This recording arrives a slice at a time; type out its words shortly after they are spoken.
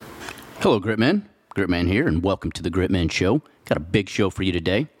Hello, Gritman. Gritman here, and welcome to the Gritman Show. Got a big show for you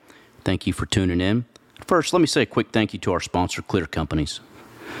today. Thank you for tuning in. First, let me say a quick thank you to our sponsor, Clear Companies.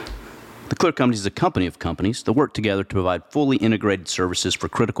 The Clear Companies is a company of companies that work together to provide fully integrated services for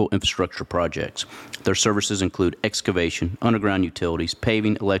critical infrastructure projects. Their services include excavation, underground utilities,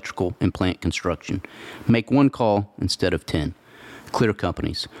 paving, electrical, and plant construction. Make one call instead of 10. Clear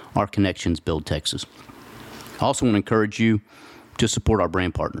Companies. Our connections build Texas. I also want to encourage you to support our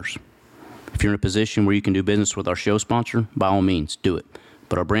brand partners. If you're in a position where you can do business with our show sponsor, by all means, do it.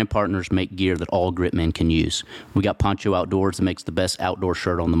 But our brand partners make gear that all Gritmen can use. We got Poncho Outdoors that makes the best outdoor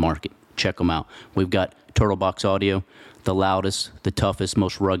shirt on the market. Check them out. We've got Turtlebox Audio, the loudest, the toughest,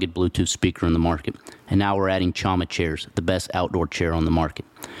 most rugged Bluetooth speaker in the market. And now we're adding Chama Chairs, the best outdoor chair on the market.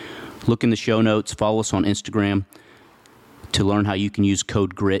 Look in the show notes. Follow us on Instagram to learn how you can use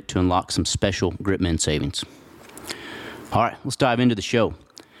code GRIT to unlock some special Gritmen savings. All right, let's dive into the show.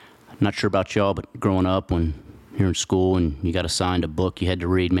 Not sure about y'all, but growing up when you're in school and you got assigned a book you had to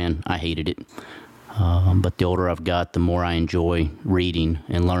read, man, I hated it. But the older I've got, the more I enjoy reading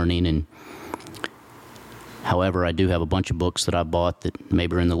and learning. And however, I do have a bunch of books that I bought that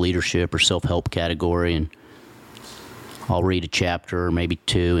maybe are in the leadership or self-help category, and I'll read a chapter or maybe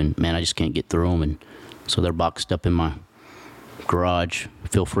two, and man, I just can't get through them. And so they're boxed up in my garage.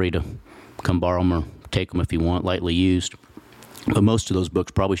 Feel free to come borrow them or take them if you want, lightly used. But most of those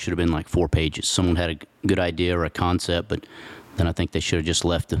books probably should have been like 4 pages. Someone had a good idea or a concept, but then I think they should have just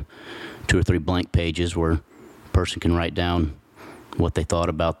left the 2 or 3 blank pages where a person can write down what they thought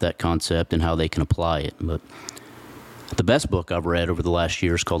about that concept and how they can apply it. But the best book I've read over the last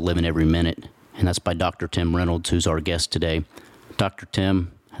year is called Living Every Minute, and that's by Dr. Tim Reynolds, who's our guest today. Dr.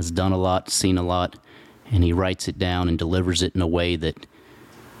 Tim has done a lot, seen a lot, and he writes it down and delivers it in a way that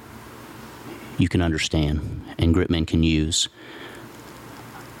you can understand and Gritmen can use.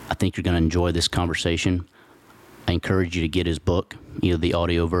 I think you're going to enjoy this conversation. I encourage you to get his book, either the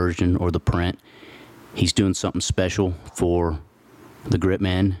audio version or the print. He's doing something special for the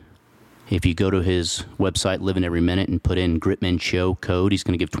Gritmen. If you go to his website, Living Every Minute, and put in Gritmen Show code, he's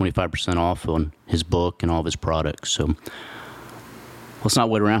going to give 25% off on his book and all of his products. So let's not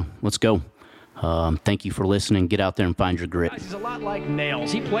wait around. Let's go. Thank you for listening. Get out there and find your grit. He's a lot like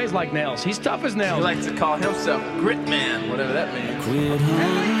Nails. He plays like Nails. He's tough as nails. He likes to call himself Grit Man, whatever that means. Quit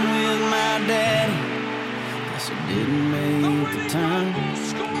hunting with my daddy. Guess I didn't make the time.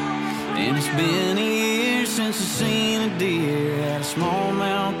 And it's been a year since I seen a deer at a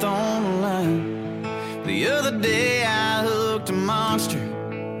smallmouth on the line. The other day I hooked a monster,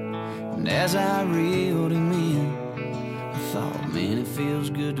 and as I reeled him in, I thought, man, it feels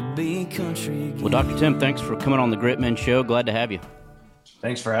good to be country again. Well, Dr. Tim, thanks for coming on the Gritmen Show. Glad to have you.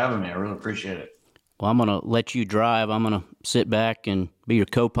 Thanks for having me. I really appreciate it. Well, I'm going to let you drive. I'm going to sit back and be your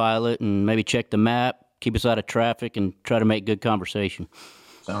co-pilot and maybe check the map, keep us out of traffic, and try to make good conversation.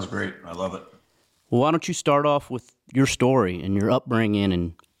 Sounds great. I love it. Well, why don't you start off with your story and your upbringing?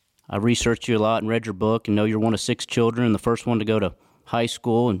 And I researched you a lot and read your book and know you're one of 6 children and the first one to go to high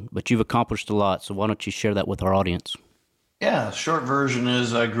school, but you've accomplished a lot. So why don't you share that with our audience? Yeah, short version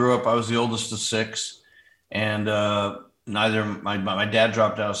is I was the oldest of 6, and my dad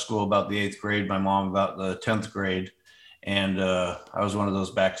dropped out of school about the 8th grade, my mom about the 10th grade, and I was one of those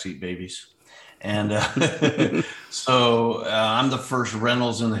backseat babies. And so I'm the first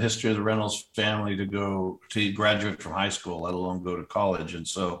Reynolds in the history of the Reynolds family to graduate from high school, let alone go to college. And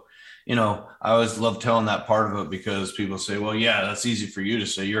so, I always love telling that part of it because people say, well, yeah, that's easy for you to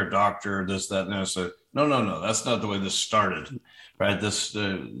say, you're a doctor, this, that, and that. So no, that's not the way this started, right?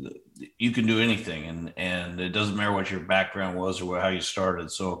 You can do anything, and it doesn't matter what your background was or how you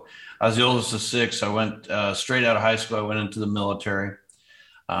started. So I was the oldest of 6. I went straight out of high school. I went into the military.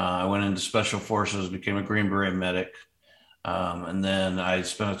 I went into special forces, became a Green Beret medic. And then I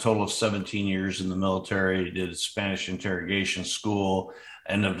spent a total of 17 years in the military, did a Spanish interrogation school,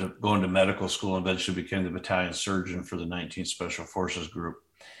 ended up going to medical school, and eventually became the battalion surgeon for the 19th Special Forces Group.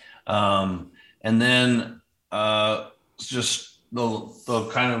 And then just the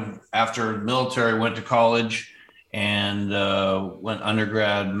kind of after military, went to college and went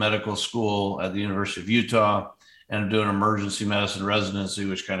undergrad medical school at the University of Utah, and I'm doing emergency medicine residency,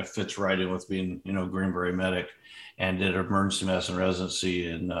 which kind of fits right in with being, Green Beret medic, and did emergency medicine residency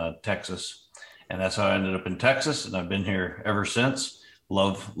in Texas. And that's how I ended up in Texas. And I've been here ever since.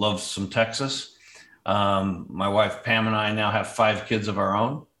 Love some Texas. My wife, Pam, and I now have 5 kids of our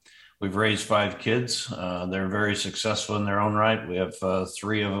own. We've raised 5 kids. They're very successful in their own right. We have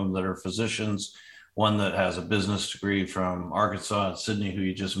 3 of them that are physicians, one that has a business degree from Arkansas and Sydney, who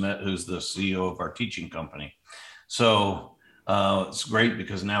you just met, who's the CEO of our teaching company. So It's great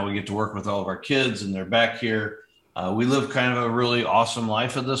because now we get to work with all of our kids and they're back here. We live kind of a really awesome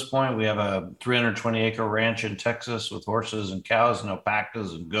life at this point. We have a 320-acre ranch in Texas with horses and cows and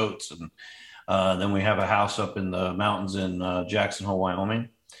alpacas and goats. And then we have a house up in the mountains in Jackson Hole, Wyoming.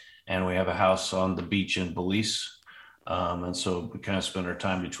 And we have a house on the beach in Belize. And so we kind of spend our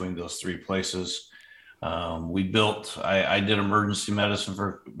time between those three places. I did emergency medicine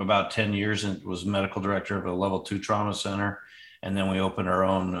for about 10 years and was medical director of a level 2 trauma center. And then we opened our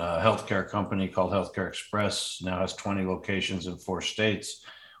own healthcare company called Healthcare Express. Now has 20 locations in 4 states.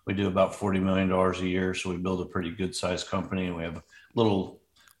 We do about $40 million a year. So we build a pretty good sized company, and we have a little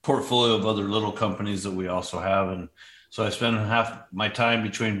portfolio of other little companies that we also have. And so I spend half my time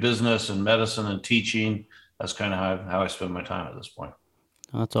between business and medicine and teaching. That's kind of how I spend my time at this point.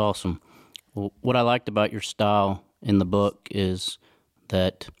 That's awesome. Well, what I liked about your style in the book is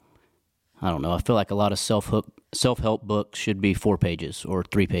that, I don't know, I feel like a lot of self-help books should be 4 pages or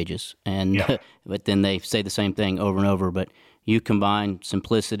 3 pages. And Yeah. but then they say the same thing over and over. But you combine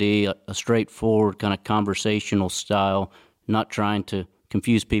simplicity, a straightforward kind of conversational style, not trying to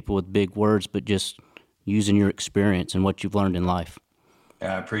confuse people with big words, but just using your experience and what you've learned in life.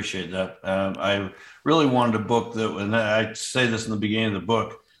 Yeah, I appreciate that. I really wanted a book that, and I say this in the beginning of the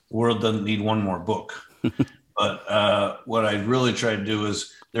book, the world doesn't need one more book. But what I really try to do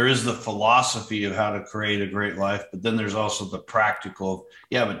is there is the philosophy of how to create a great life, but then there's also the practical.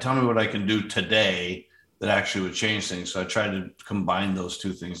 Yeah, but tell me what I can do today that actually would change things. So I try to combine those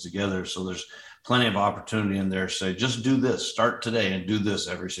two things together. So there's plenty of opportunity in there. Say, just do this, start today and do this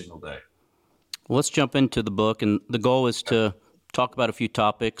every single day. Well, let's jump into the book. And the goal is to talk about a few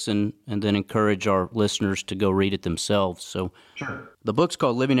topics and then encourage our listeners to go read it themselves. So Sure. the book's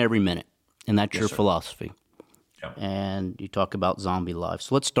called Living Every Minute, and that's your sir. philosophy. Yep. And you talk about zombie life.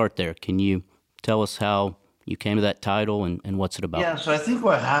 So let's start there. Can you tell us how you came to that title and what's it about? Yeah, so I think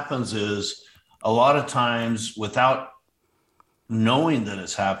what happens is a lot of times without knowing that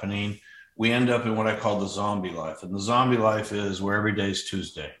it's happening, we end up in what I call the zombie life. And the zombie life is where every day is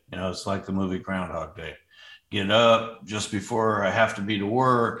Tuesday. You know, it's like the movie Groundhog Day. Get up just before I have to be to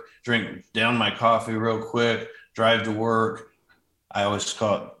work, drink down my coffee real quick, drive to work. I always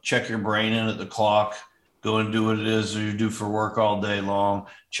call it check your brain in at the clock, go and do what it is you do for work all day long,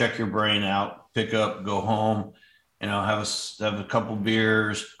 check your brain out, pick up, go home, you know, have a couple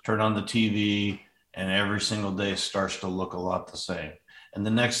beers, turn on the TV, and every single day starts to look a lot the same. And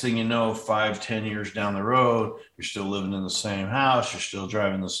the next thing you know, 5-10 years down the road, you're still living in the same house, you're still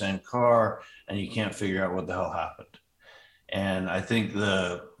driving the same car, and you can't figure out what the hell happened. And I think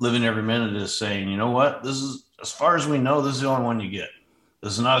the living every minute is saying, you know what, this is, as far as we know, this is the only one you get.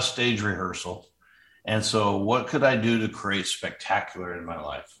 This is not a stage rehearsal. And so what could I do to create spectacular in my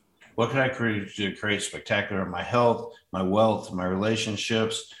life? What could I create to create spectacular in my health, my wealth, my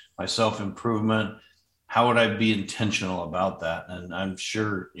relationships, my self-improvement? How would I be intentional about that? And I'm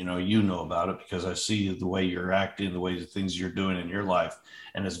sure, you know about it because I see the way you're acting, the way the things you're doing in your life,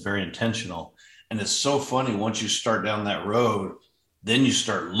 and it's very intentional. And it's so funny, once you start down that road, then you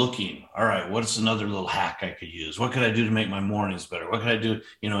start looking, all right, what's another little hack I could use? What could I do to make my mornings better? What could I do?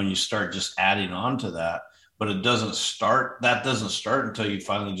 You know, and you start just adding on to that, but that doesn't start until you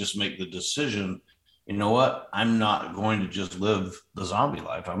finally just make the decision, you know what, I'm not going to just live the zombie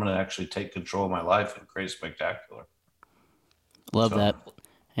life. I'm going to actually take control of my life and create spectacular. Love that.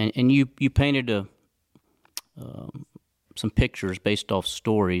 And you painted some pictures based off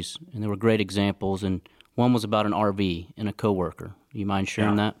stories, and there were great examples, and one was about an RV and a coworker. Do you mind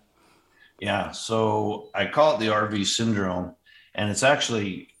sharing that? Yeah, so I call it the RV syndrome, and it's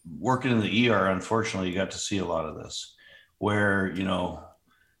actually working in the ER. Unfortunately, you got to see a lot of this where, you know,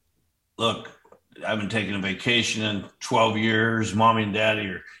 look, I've been taking a vacation in 12 years. Mommy and daddy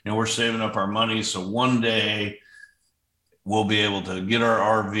are, you know, we're saving up our money. So one day we'll be able to get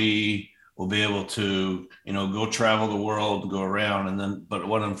our RV. We'll be able to, you know, go travel the world, go around. And then, but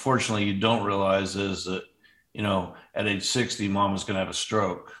what unfortunately you don't realize is that, you know, at age 60, mom is going to have a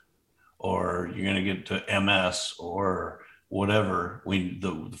stroke, or you're going to get to MS or whatever,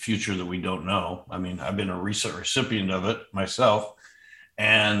 the future that we don't know. I mean, I've been a recent recipient of it myself,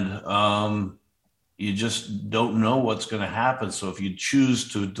 and you just don't know what's going to happen. So if you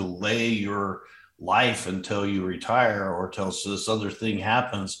choose to delay your life until you retire or till this other thing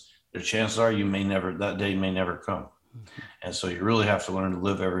happens, the chances are that day may never come. Mm-hmm. And so you really have to learn to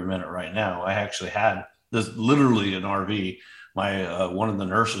live every minute right now. I actually had this literally an RV. My one of the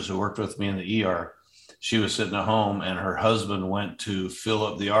nurses who worked with me in the ER, she was sitting at home and her husband went to fill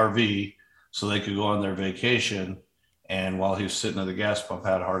up the RV so they could go on their vacation. And while he was sitting at the gas pump,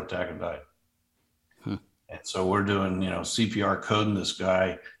 had a heart attack and died. And so we're doing, CPR coding this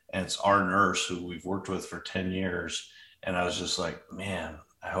guy, and it's our nurse who we've worked with for 10 years. And I was just like, man,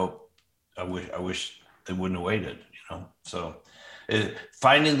 I wish they wouldn't have waited, So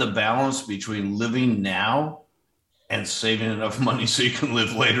finding the balance between living now and saving enough money so you can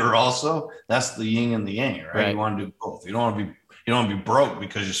live later also, that's the yin and the yang, right? You want to do both. You don't want to be broke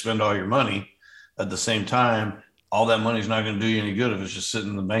because you spend all your money. At the same time, all that money is not going to do you any good if it's just sitting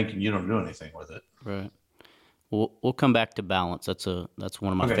in the bank and you don't do anything with it. Right. We'll come back to balance. That's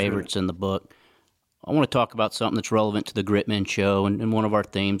one of my favorites in the book. I want to talk about something that's relevant to the Gritman Show, and one of our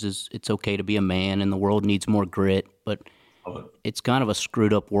themes is it's okay to be a man, and the world needs more grit, but it's kind of a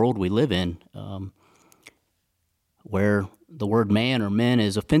screwed up world we live in, where the word man or men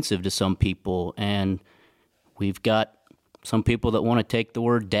is offensive to some people, and we've got some people that want to take the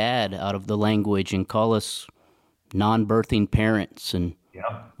word dad out of the language and call us non-birthing parents, and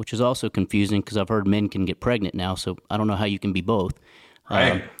which is also confusing because I've heard men can get pregnant now, so I don't know how you can be both.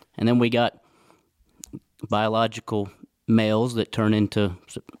 Right. And then we got biological males that turn into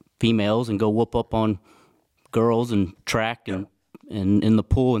females and go whoop up on girls and track and in the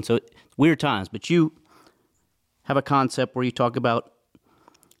pool, and so it's weird times. But you have a concept where you talk about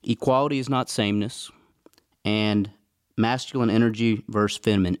equality is not sameness, and masculine energy versus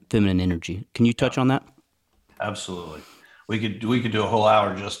feminine energy. Can you touch on that? Absolutely. We could do a whole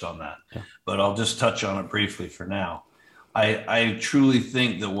hour just on that, but I'll just touch on it briefly for now. I truly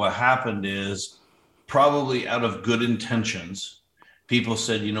think that what happened is probably out of good intentions, people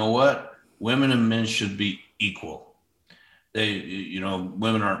said, you know what, women and men should be equal.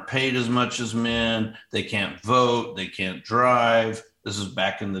 Women aren't paid as much as men. They can't vote. They can't drive. This is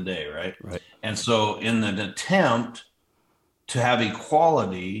back in the day, right? Right. And so in an attempt to have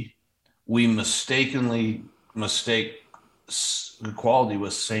equality, we mistakenly mistake equality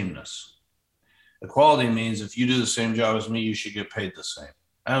with sameness. Equality means if you do the same job as me, you should get paid the same.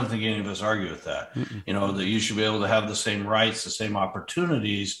 I don't think any of us argue with that. That you should be able to have the same rights, the same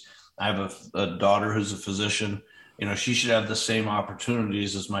opportunities. I have a daughter who's a physician. She should have the same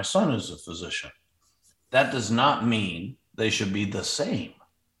opportunities as my son who's a physician. That does not mean they should be the same.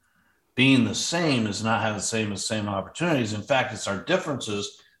 Being the same is not having the same opportunities. In fact, it's our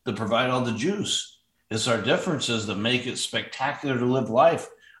differences that provide all the juice. It's our differences that make it spectacular to live life.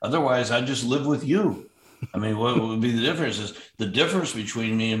 Otherwise, I just live with you. I mean, what would be the difference is the difference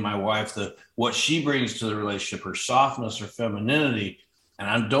between me and my wife, what she brings to the relationship, her softness or femininity. And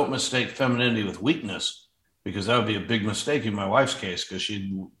I don't mistake femininity with weakness, because that would be a big mistake in my wife's case, because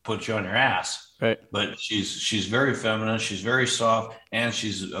she'd put you on your ass. Right. But she's very feminine. She's very soft, and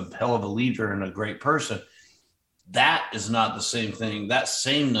she's a hell of a leader and a great person. That is not the same thing. That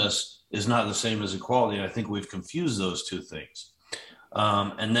sameness is not the same as equality. And I think we've confused those two things.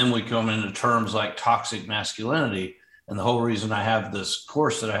 And then we come into terms like toxic masculinity. And the whole reason I have this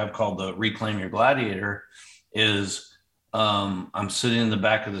course that I have called the Reclaim Your Gladiator is I'm sitting in the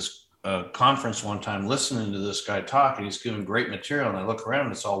back of this conference one time listening to this guy talk, and he's giving great material. And I look around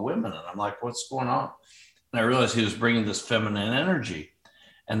and it's all women. And I'm like, what's going on? And I realized he was bringing this feminine energy.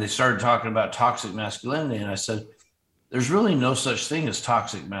 And they started talking about toxic masculinity. And I said, there's really no such thing as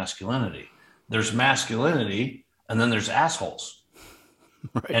toxic masculinity. There's masculinity, and then there's assholes.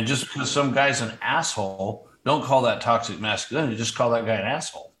 Right. And just because some guy's an asshole, don't call that toxic masculinity. Just call that guy an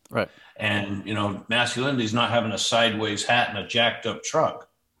asshole. Right. And, masculinity is not having a sideways hat and a jacked up truck.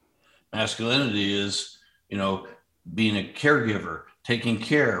 Masculinity is, being a caregiver, taking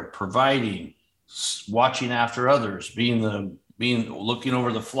care, providing, watching after others, looking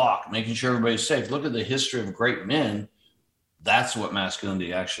over the flock, making sure everybody's safe. Look at the history of great men. That's what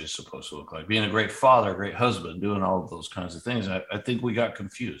masculinity actually is supposed to look like. Being a great father, a great husband, doing all of those kinds of things. I think we got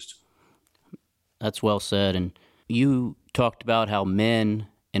confused. That's well said. And you talked about how men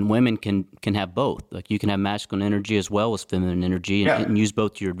and women can have both. Like you can have masculine energy as well as feminine energy and use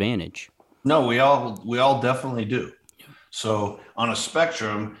both to your advantage. No, we all definitely do. So on a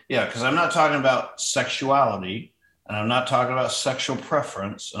spectrum, because I'm not talking about sexuality, and I'm not talking about sexual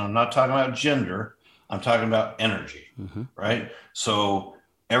preference, and I'm not talking about gender. I'm talking about energy, right? So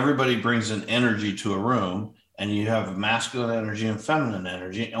everybody brings an energy to a room, and you have masculine energy and feminine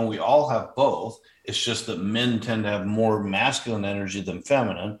energy, and we all have both. It's just that men tend to have more masculine energy than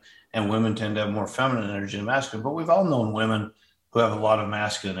feminine, and women tend to have more feminine energy than masculine. But we've all known women who have a lot of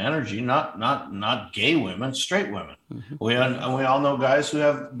masculine energy, not gay women, straight women. We all know guys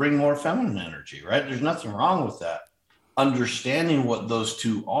who bring more feminine energy, right? There's nothing wrong with that. Understanding what those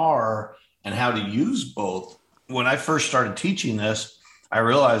two are and how to use both. When I first started teaching this, I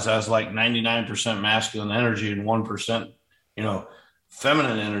realized I was like 99% masculine energy and 1%,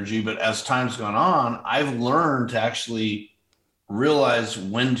 feminine energy. But as time's gone on, I've learned to actually realize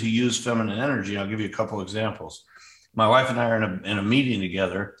when to use feminine energy. I'll give you a couple examples. My wife and I are in a meeting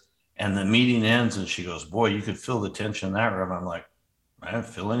together, and the meeting ends, and she goes, "Boy, you could feel the tension in that room." I'm like, "I didn't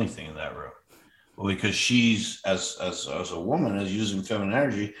feel anything in that room." Well, because she's as a woman, as using feminine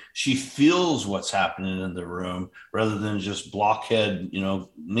energy, she feels what's happening in the room rather than just blockhead,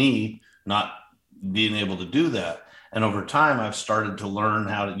 me not being able to do that. And over time, I've started to learn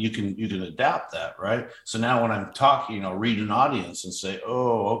how to, you can adapt that, right? So now when I'm talking, I'll read an audience and say,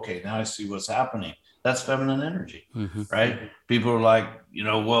 "Oh, okay, now I see what's happening." That's feminine energy, right? People are like,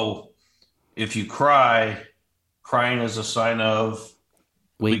 well, if you cry, crying is a sign of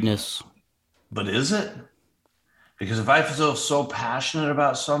weakness. But is it? Because if I feel so passionate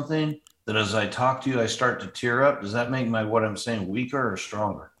about something that as I talk to you, I start to tear up, does that make what I'm saying weaker or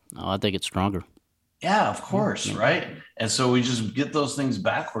stronger? Oh, I think it's stronger. Yeah, of course, right? And so we just get those things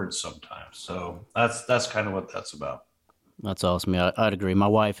backwards sometimes. So that's kind of what that's about. That's awesome. Yeah, I'd agree. My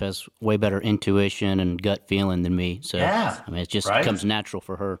wife has way better intuition and gut feeling than me. So, yeah, I mean, it just right? comes natural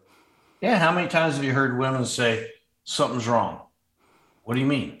for her. Yeah, how many times have you heard women say, "Something's wrong"? What do you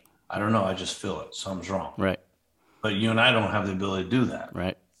mean? I don't know. I just feel it. Something's wrong. Right. But you and I don't have the ability to do that.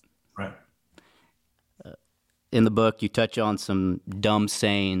 Right. Right. In the book, you touch on some dumb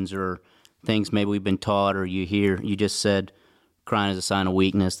sayings or things maybe we've been taught or you hear. You just said crying is a sign of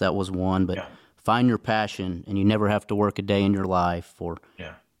weakness. That was one. But find your passion and you never have to work a day in your life.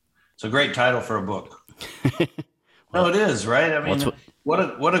 Yeah. It's a great title for a book. No, it is, right? I mean,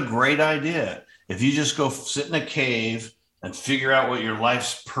 what a great idea. If you just go sit in a cave and figure out what your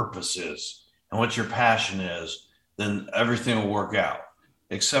life's purpose is and what your passion is, then everything will work out,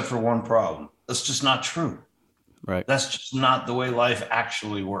 except for one problem. That's just not true. Right. That's just not the way life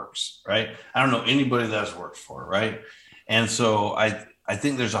actually works, right? I don't know anybody that's worked for, right? And so I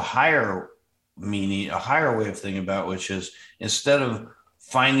think there's a higher meaning, a higher way of thinking about it, which is instead of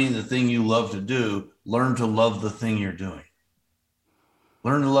finding the thing you love to do, learn to love the thing you're doing.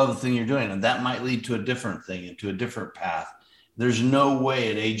 Learn to love the thing you're doing. And that might lead to a different thing and to a different path. There's no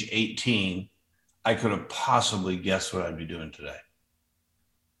way at age 18, I could have possibly guessed what I'd be doing today.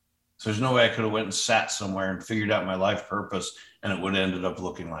 So there's no way I could have went and sat somewhere and figured out my life purpose and it would have ended up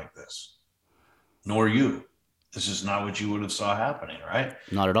looking like this. Nor you. This is not what you would have saw happening, right?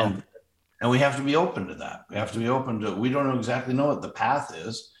 Not at all. And we have to be open to that. We have to be open to, we don't exactly know what the path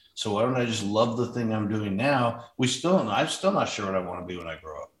is. So why don't I just love the thing I'm doing now? I'm still not sure what I want to be when I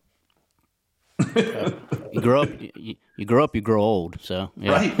grow up. You grow up, you grow old. So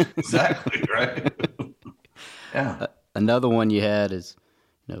yeah. Right, exactly, right. Yeah. Another one you had is,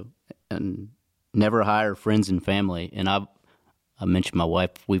 and never hire friends and family. And I mentioned my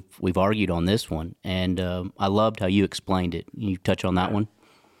wife. We've argued on this one, and I loved how you explained it. You touch on that one.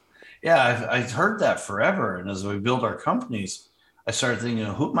 Yeah, I've heard that forever. And as we build our companies, I started thinking,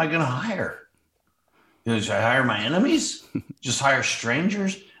 who am I going to hire? Should I hire my enemies? Just hire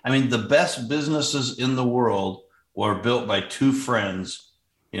strangers? I mean, the best businesses in the world were built by two friends.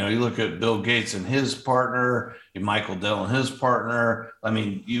 You look at Bill Gates and his partner, Michael Dell and his partner. I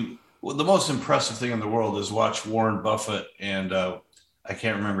mean, the most impressive thing in the world is watch Warren Buffett and I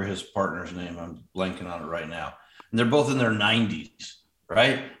can't remember his partner's name. I'm blanking on it right now. And they're both in their 90s,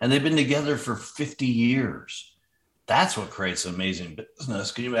 right? And they've been together for 50 years. That's what creates amazing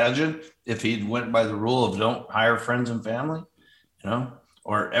business. Can you imagine if he went by the rule of don't hire friends and family,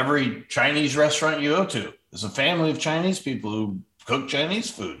 or every Chinese restaurant you go to is a family of Chinese people who cook Chinese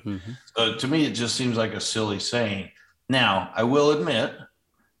food. Mm-hmm. So to me, it just seems like a silly saying. Now, I will admit,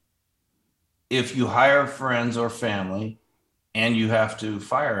 if you hire friends or family and you have to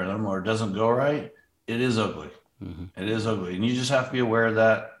fire them or it doesn't go right, it is ugly. Mm-hmm. It is ugly. And you just have to be aware of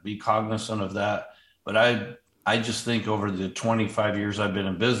that, be cognizant of that. But I just think over the 25 years I've been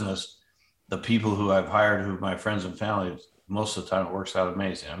in business, the people who I've hired, who are my friends and family, most of the time it works out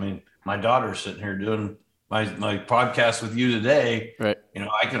amazing. I mean, my daughter's sitting here doing my podcast with you today. Right.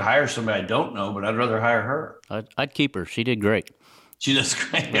 I could hire somebody I don't know, but I'd rather hire her. I'd keep her. She did great. She does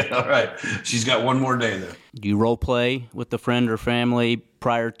great. All right. She's got one more day there. Do you role play with a friend or family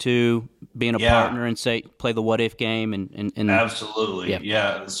prior to being a partner and play the what if game? And Absolutely.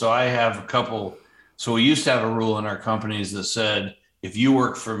 Yeah. So I have a couple. So we used to have a rule in our companies that said, if you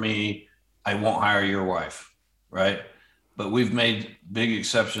work for me, I won't hire your wife. Right. But we've made big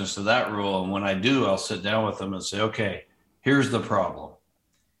exceptions to that rule. And when I do, I'll sit down with them and say, okay, here's the problem.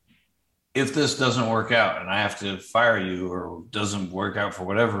 If this doesn't work out and I have to fire you or doesn't work out for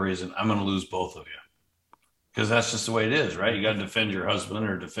whatever reason, I'm going to lose both of you. Because that's just the way it is, right? You got to defend your husband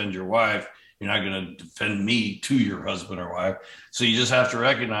or defend your wife. You're not going to defend me to your husband or wife. So you just have to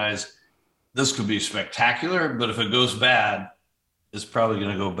recognize this could be spectacular, but if it goes bad, it's probably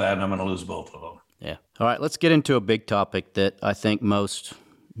going to go bad and I'm going to lose both of them. Yeah. All right, let's get into a big topic that I think most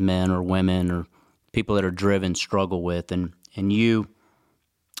men or women or people that are driven struggle with. And you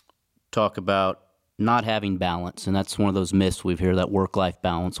talk about not having balance, and that's one of those myths we've heard, that work-life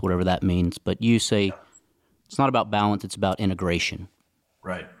balance, whatever that means. But you say it's not about balance, it's about integration.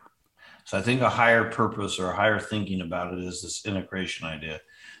 Right. So I think a higher purpose or a higher thinking about it is this integration idea.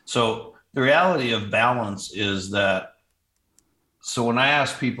 So the reality of balance is that, so when I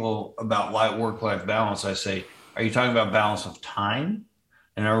ask people about work-life balance, I say, are you talking about balance of time?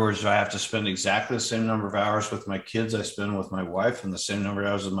 In other words, do I have to spend exactly the same number of hours with my kids I spend with my wife, and the same number of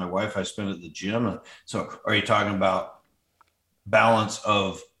hours with my wife I spend at the gym? And so are you talking about balance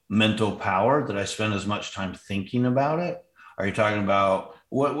of mental power, that I spend as much time thinking about it? Are you talking about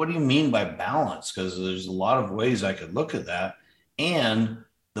what do you mean by balance? Because there's a lot of ways I could look at that. And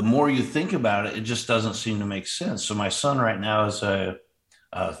the more you think about it, it just doesn't seem to make sense. So my son right now is a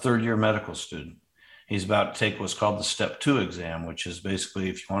third-year medical student. He's about to take what's called the Step 2 exam, which is basically,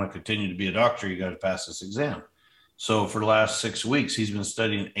 if you want to continue to be a doctor, you got to pass this exam. So for the last 6 weeks, he's been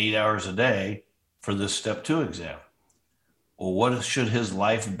studying 8 hours a day for this Step 2 exam. Well, what should his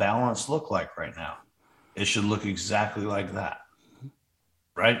life balance look like right now? It should look exactly like that,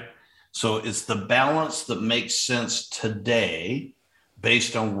 right? So it's the balance that makes sense today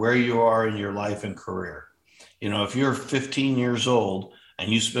based on where you are in your life and career. You know, if you're 15 years old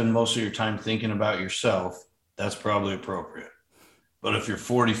and you spend most of your time thinking about yourself, that's probably appropriate. But if you're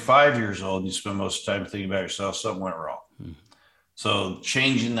 45 years old and you spend most of the time thinking about yourself, something went wrong. So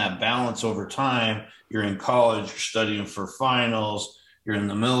changing that balance over time, you're in college, you're studying for finals, you're in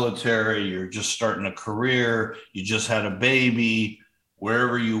the military, you're just starting a career, you just had a baby,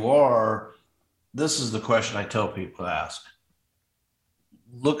 wherever you are, this is the question I tell people to ask.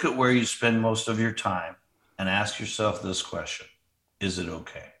 Look at where you spend most of your time and ask yourself this question: is it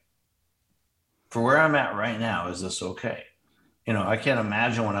okay? For where I'm at right now, is this okay? You know, I can't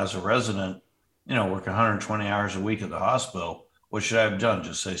imagine when I was a resident, you know, working 120 hours a week at the hospital, what should I have done?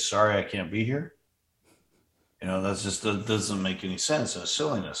 Just say, sorry, I can't be here? You know, that doesn't make any sense. It's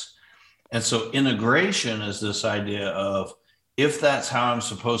silliness. And so integration is this idea of, if that's how I'm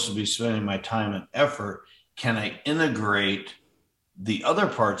supposed to be spending my time and effort, can I integrate the other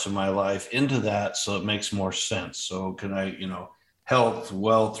parts of my life into that so it makes more sense? So can I, you know, health,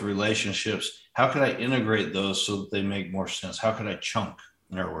 wealth, relationships, how can I integrate those so that they make more sense? How can I chunk?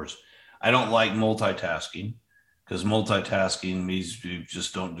 In other words, I don't like multitasking, because multitasking means you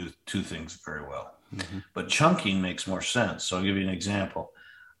just don't do two things very well. Mm-hmm. But chunking makes more sense. So I'll give you an example.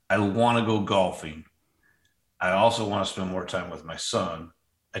 I want to go golfing. I also want to spend more time with my son.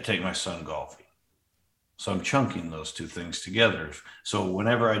 I take my son golfing. So I'm chunking those two things together. So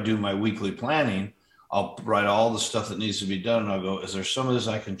whenever I do my weekly planning, I'll write all the stuff that needs to be done. And I'll go, is there some of this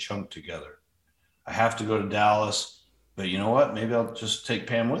I can chunk together? I have to go to Dallas, but you know what? Maybe I'll just take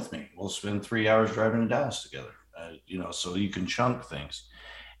Pam with me. We'll spend 3 hours driving to Dallas together. You know, so you can chunk things.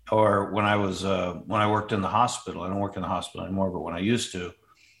 Or when I worked in the hospital, I don't work in the hospital anymore, but when I used to,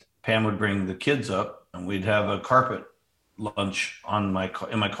 Pam would bring the kids up and we'd have a carpet lunch in my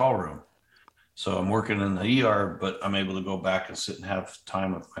call room. So I'm working in the ER, but I'm able to go back and sit and have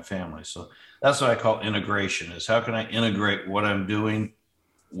time with my family. So that's what I call integration, is how can I integrate what I'm doing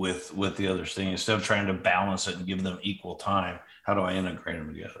with the other thing instead of trying to balance it and give them equal time. How do I integrate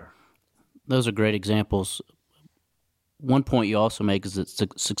them together? Those are great examples. One point you also make is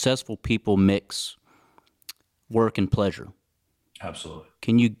that successful people mix work and pleasure. Absolutely.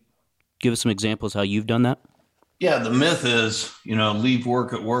 Can you give us some examples how you've done that? Yeah, the myth is, you know, leave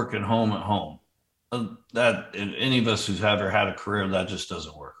work at work and home at home. That, any of us who's ever had a career, that just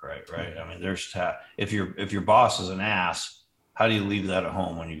doesn't work, right? I mean, if your boss is an ass, how do you leave that at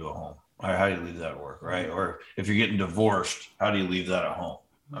home when you go home? Or how do you leave that at work, right? Or if you're getting divorced, how do you leave that at home?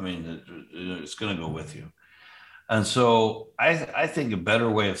 I mean, it's going to go with you. And so I think a better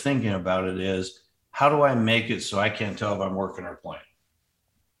way of thinking about it is, how do I make it so I can't tell if I'm working or playing?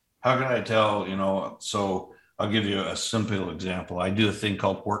 How can I tell, you know? So I'll give you a simple example. I do a thing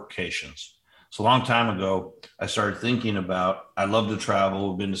called workcations. So a long time ago, I started thinking about, I love to travel.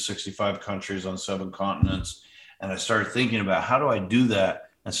 We've been to 65 countries on 7 continents. And I started thinking about, how do I do that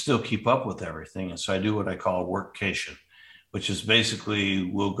and still keep up with everything? And so I do what I call a workcation, which is basically,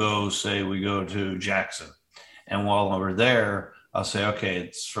 we go to Jackson. And while we're there, I'll say, okay,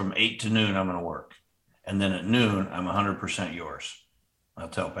 it's from 8 to noon, I'm going to work. And then at noon, I'm 100% yours. I'll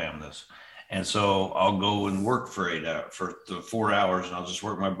tell Pam this. And so I'll go and work for 8 hours, for the 4 hours, and I'll just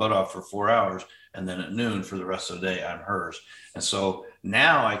work my butt off for 4 hours. And then at noon for the rest of the day, I'm hers. And so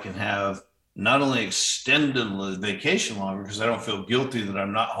now I can have not only extended the vacation longer because I don't feel guilty that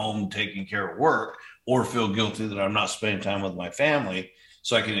I'm not home taking care of work, or feel guilty that I'm not spending time with my family.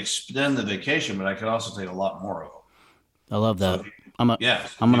 So I can extend the vacation, but I can also take a lot more of them. I love that. So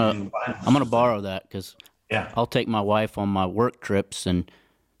I'm gonna borrow that because Yeah. I'll take my wife on my work trips and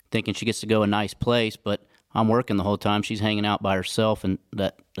thinking she gets to go a nice place, but I'm working the whole time. She's hanging out by herself, and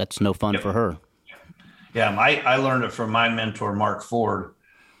that's no fun for her. Yeah, I learned it from my mentor, Mark Ford,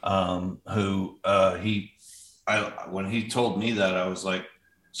 who when he told me that, I was like,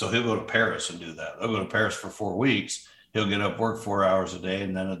 so he'll go to Paris and do that. He'll go to Paris for 4 weeks. He'll get up, work 4 hours a day,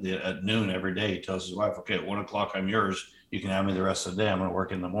 and then at noon every day, he tells his wife, okay, at 1 o'clock, I'm yours. You can have me the rest of the day. I'm going to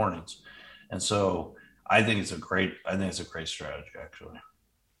work in the mornings. And so I think it's a great strategy, actually.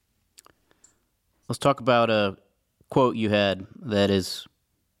 Let's talk about a quote you had that is,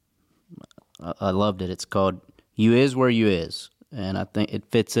 I loved it. It's called, "You is where you is." And I think it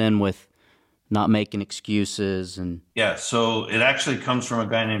fits in with not making excuses. And Yeah, so it actually comes from a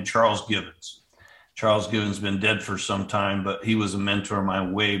guy named Charles Gibbons. Charles Gibbons has been dead for some time, but he was a mentor of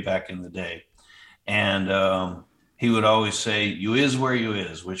mine way back in the day. And he would always say, "You is where you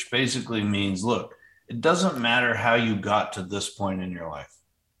is," which basically means, look, it doesn't matter how you got to this point in your life.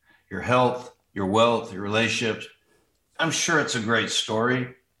 Your health, your wealth, your relationships. I'm sure it's a great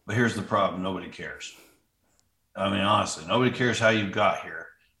story, but here's the problem. Nobody cares. I mean, honestly, nobody cares how you got here.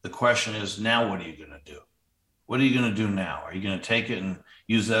 The question is, now what are you going to do? What are you going to do now? Are you going to take it and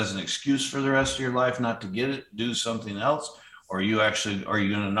use it as an excuse for the rest of your life not to get it, do something else? Or are you going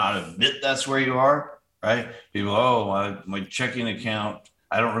to not admit that's where you are, right? People, my checking account,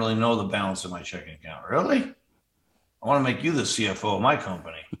 I don't really know the balance of my checking account. Really? I want to make you the CFO of my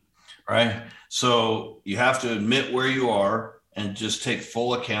company, right? So you have to admit where you are and just take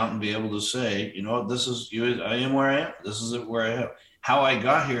full account and be able to say, you know what, this is you. I am where I am. This is where I am. How I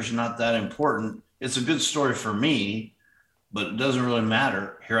got here is not that important. It's a good story for me, but it doesn't really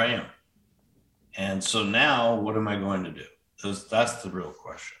matter. Here I am. And so now what am I going to do? That's the real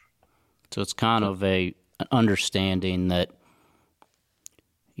question. so it's kind of an understanding that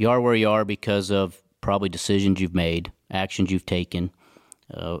you are where you are because of probably decisions you've made, actions you've taken.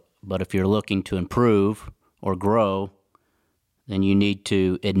 But if you're looking to improve or grow, then you need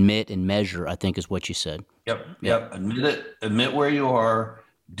to admit and measure, I think is what you said. Yep. Admit it. Admit where you are.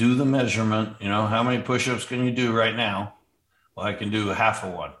 Do the measurement. You know, how many push-ups can you do right now? Well, I can do half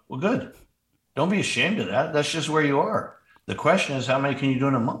of one. Well, good. Don't be ashamed of that. That's just where you are. The question is, how many can you do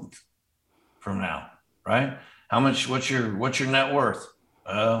in a month from now, right? How much? What's your net worth?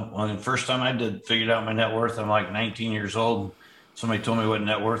 Well, the first time I figured out my net worth, I'm like 19 years old. Somebody told me what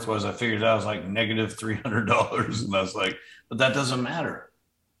net worth was. I figured out it was like negative $300. And I was like, but that doesn't matter.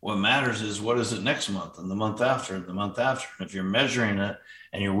 What matters is what is it next month and the month after and the month after. And if you're measuring it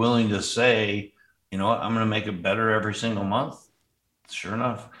and you're willing to say, you know what, I'm going to make it better every single month. Sure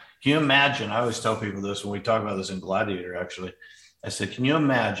enough. Can you imagine? I always tell people this when we talk about this in Gladiator, actually. I said, can you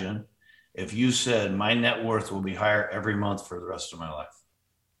imagine if you said my net worth will be higher every month for the rest of my life?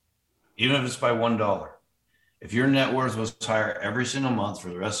 Even if it's by $1. If your net worth was higher every single month for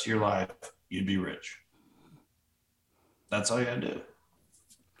the rest of your life, you'd be rich. That's all you got to do.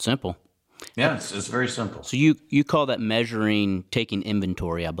 Simple. Yeah, it's very simple. So you call that measuring, taking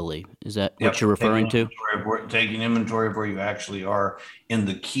inventory, I believe. Is that what you're referring to? Taking inventory of where you actually are in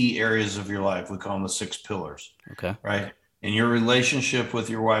the key areas of your life. We call them the 6 pillars. Okay. Right? In your relationship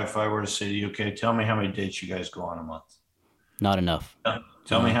with your wife, if I were to say to you, okay, tell me how many dates you guys go on a month. Not enough.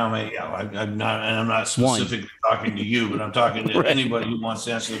 Tell me how many. I'm not specifically talking to you, but I'm talking to anybody who wants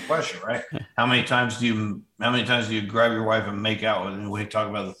to answer the question, right? How many times do you grab your wife and make out with? And we talk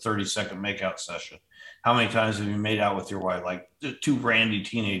about the 30-second makeout session. How many times have you made out with your wife? Like 2 randy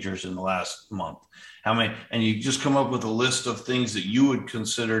teenagers in the last month. How many? And you just come up with a list of things that you would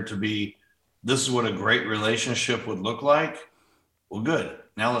consider to be. This is what a great relationship would look like. Well, good.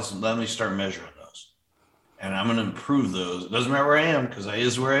 Now let me start measuring those. And I'm going to improve those. It doesn't matter where I am because I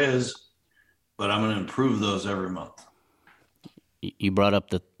is where I is, but I'm going to improve those every month. You brought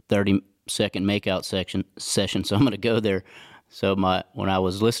up the 30-second makeout session, so I'm going to go there. So when I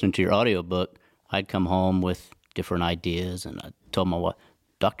was listening to your audiobook, I'd come home with different ideas, and I told my wife,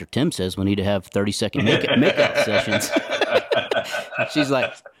 Dr. Tim says we need to have 30-second makeout sessions. She's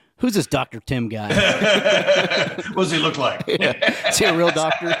like, who's this Dr. Tim guy? What does he look like? Is he a real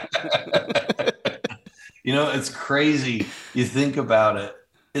doctor? You know, it's crazy. You think about it.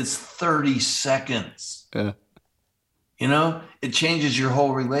 It's 30 seconds. You You know, it changes your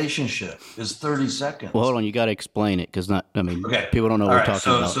whole relationship. It's 30 seconds. Well, hold on, you got to explain it because Okay. people don't know what we're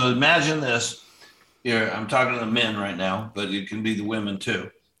talking about. So imagine this. Here, I'm talking to the men right now, but it can be the women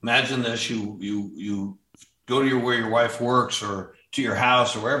too. Imagine this: you go to where your wife works, or to your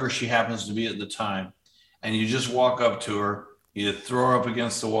house, or wherever she happens to be at the time, and you just walk up to her, you throw her up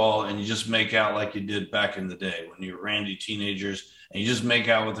against the wall, and you just make out like you did back in the day when you were randy teenagers, and you just make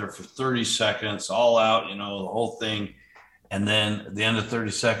out with her for 30 seconds, all out, you know, the whole thing. And then at the end of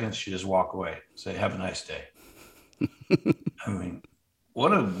 30 seconds, you just walk away. Say, have a nice day. I mean,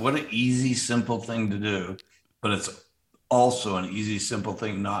 what an easy, simple thing to do, but it's also an easy, simple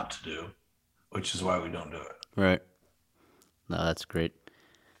thing not to do, which is why we don't do it. Right. No, that's great.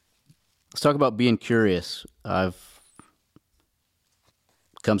 Let's talk about being curious.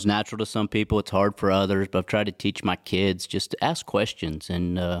 Comes natural to some people. It's hard for others, but I've tried to teach my kids just to ask questions,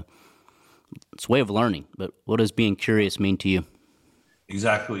 and it's a way of learning. But what does being curious mean to you?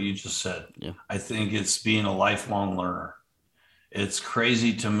 Exactly what you just said. Yeah. I think it's being a lifelong learner. It's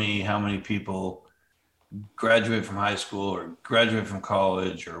crazy to me how many people graduate from high school or graduate from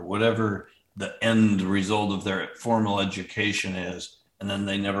college or whatever the end result of their formal education is, and then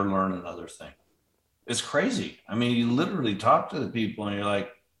they never learn another thing. It's crazy. I mean, you literally talk to the people and you're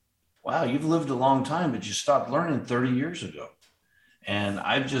like, wow, you've lived a long time, but you stopped learning 30 years ago. And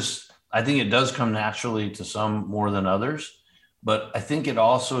I think it does come naturally to some more than others. But I think it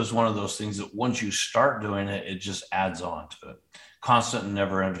also is one of those things that once you start doing it, it just adds on to it. Constant and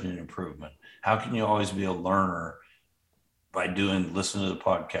never-ending improvement. How can you always be a learner by listening to the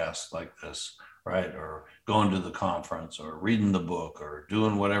podcast like this, right? Or going to the conference or reading the book or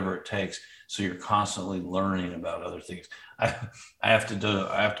doing whatever it takes. So you're constantly learning about other things. I have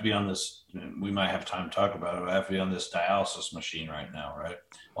to be on this, we might have time to talk about it. I have to be on this dialysis machine right now, right?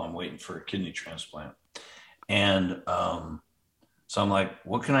 While I'm waiting for a kidney transplant. And, so I'm like,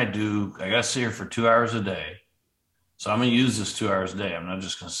 what can I do? I got to sit here for 2 hours a day. So I'm going to use this 2 hours a day. I'm not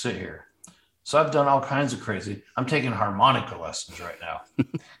just going to sit here. So I've done all kinds of crazy. I'm taking harmonica lessons right now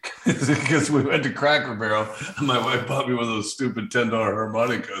because we went to Cracker Barrel and my wife bought me one of those stupid $10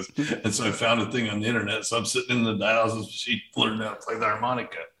 harmonicas. And so I found a thing on the internet. So I'm sitting in the dialysis machine learning how to play the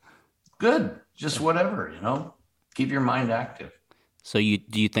harmonica. Good. Just whatever, you know, keep your mind active. So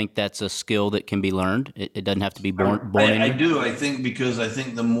do you think that's a skill that can be learned? It doesn't have to be born in I you? do. I think because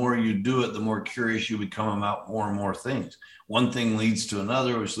the more you do it, the more curious you become about more and more things. One thing leads to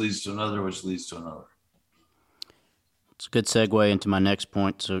another, which leads to another, which leads to another. It's a good segue into my next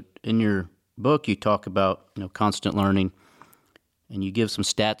point. So in your book, you talk about constant learning, and you give some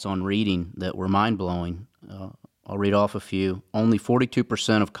stats on reading that were mind-blowing. I'll read off a few. Only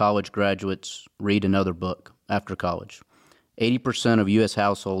 42% of college graduates read another book after college. 80% of U.S.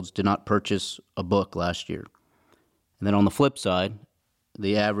 households did not purchase a book last year. And then on the flip side,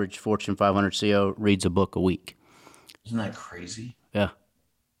 the average Fortune 500 CEO reads a book a week. Isn't that crazy? Yeah.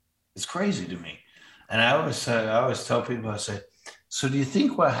 It's crazy to me. And I always tell people, I say, so do you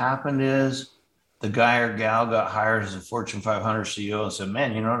think what happened is the guy or gal got hired as a Fortune 500 CEO and said,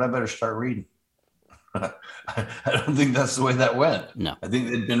 man, you know what, I better start reading? I don't think that's the way that went. No. I think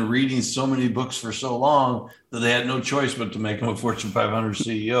they'd been reading so many books for so long that they had no choice but to make him a Fortune 500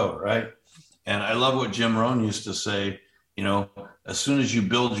 CEO, right? And I love what Jim Rohn used to say, as soon as you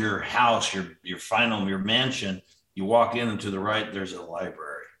build your house, your mansion, you walk in and to the right, there's a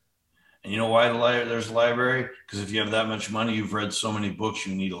library. And you know why there's a library? Because if you have that much money, you've read so many books,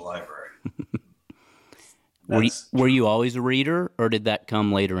 you need a library. Were you always a reader, or did that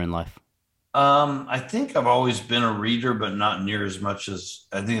come later in life? I think I've always been a reader, but not near as much as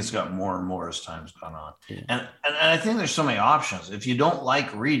I think it's got more and more as time's gone on. Yeah. And I think there's so many options. If you don't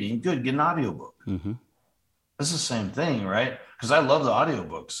like reading, good, get an audiobook. Mm-hmm. It's the same thing, right? Because I love the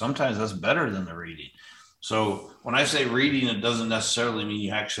audiobooks. Sometimes that's better than the reading. So when I say reading, it doesn't necessarily mean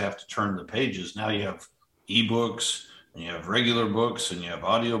you actually have to turn the pages. Now you have ebooks, and you have regular books, and you have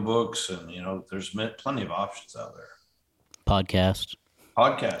audiobooks, and there's plenty of options out there. Podcasts.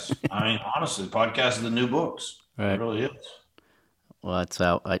 I mean, honestly, podcasts are the new books. Right. It really is. Well, that's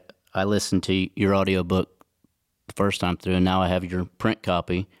how I listened to your audiobook the first time through, and now I have your print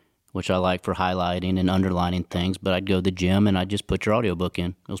copy, which I like for highlighting and underlining things. But I'd go to the gym, and I'd just put your audiobook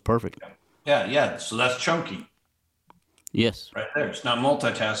in. It was perfect. Yeah. So that's chunky. Yes. Right there. It's not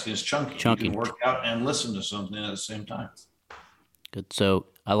multitasking. It's chunky. Chunky. You can work out and listen to something at the same time. Good. So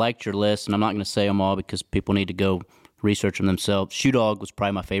I liked your list, and I'm not going to say them all because people need to go research them themselves. Shoe Dog was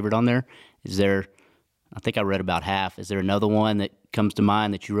probably my favorite on there. I think I read about half. Is there another one that comes to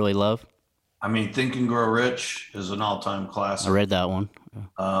mind that you really love? I mean, Think and Grow Rich is an all-time classic. I read that one.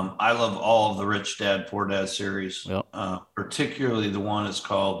 I love all of the Rich Dad, Poor Dad series, Yep. particularly the one that's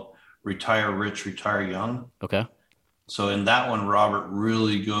called Retire Rich, Retire Young. Okay. So in that one, Robert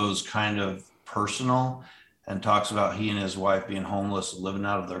really goes kind of personal and talks about he and his wife being homeless and living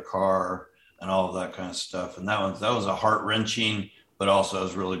out of their car and all of that kind of stuff. And that was a heart-wrenching, but also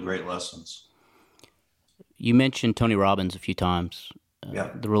has really great lessons. You mentioned Tony Robbins a few times. Yeah.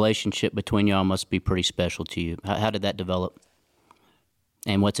 The relationship between y'all must be pretty special to you. How did that develop?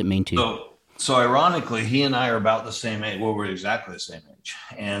 And what's it mean to you? So ironically, he and I are about the same age. Well, we're exactly the same age.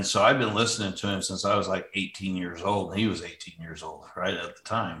 And so I've been listening to him since I was like 18 years old. And he was 18 years old, right at the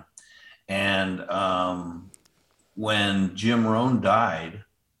time. And when Jim Rohn died,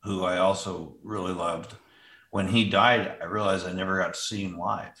 who I also really loved, when he died, I realized I never got to see him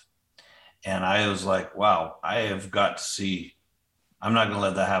live. And I was like, wow, I have got to see, I'm not going to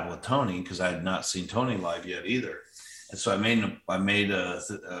let that happen with Tony because I had not seen Tony live yet either. And so I made a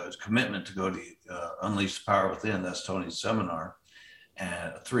commitment to go to Unleash the Power Within. That's Tony's seminar.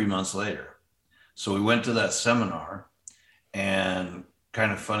 And 3 months later. So we went to that seminar, and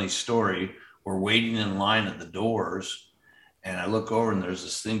kind of funny story, we're waiting in line at the doors, and I look over and there's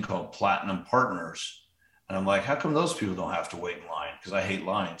this thing called Platinum Partners. And I'm like, how come those people don't have to wait in line? Because I hate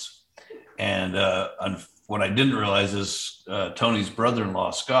lines. And what I didn't realize is Tony's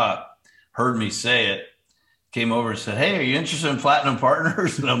brother-in-law, Scott, heard me say it, came over and said, hey, are you interested in Platinum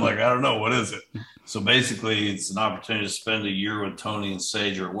Partners? And I'm like, I don't know, what is it? So basically it's an opportunity to spend a year with Tony and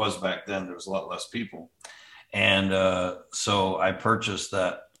Sage, or it was back then, there was a lot less people. And so I purchased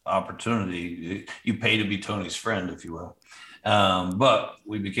that opportunity. You pay to be Tony's friend, if you will. But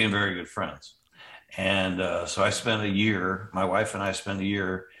we became very good friends. And so I spent a year, my wife and I spent a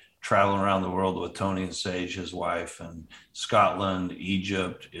year traveling around the world with Tony and Sage, his wife, and Scotland,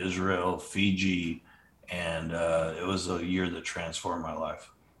 Egypt, Israel, Fiji. And it was a year that transformed my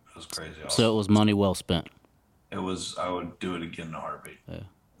life. It was crazy. Awesome. So it was money well spent. It was, I would do it again in a heartbeat. Yeah.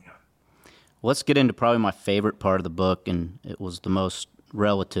 Let's get into probably my favorite part of the book, and it was the most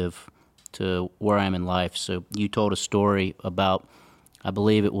relative to where I am in life. So you told a story about, I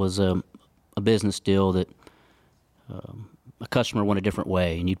believe it was a business deal that a customer went a different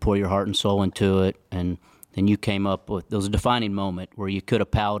way, and you'd pour your heart and soul into it, and then you came up with, there was a defining moment where you could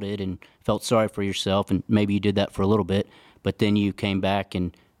have pouted and felt sorry for yourself, and maybe you did that for a little bit, but then you came back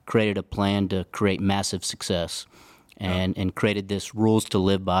and created a plan to create massive success. And created this rules to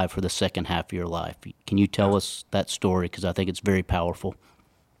live by for the second half of your life. Can you tell us that story? Because I think it's very powerful.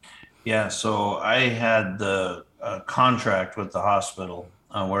 Yeah, so I had the contract with the hospital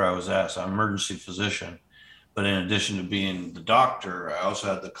where I was at. So I'm an emergency physician. But in addition to being the doctor, I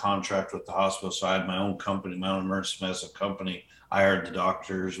also had the contract with the hospital. So I had my own company, my own emergency medicine company. I hired the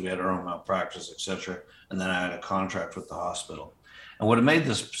doctors. We had our own malpractice, et cetera. And then I had a contract with the hospital. And what made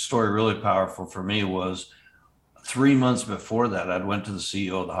this story really powerful for me was 3 months before that, I'd went to the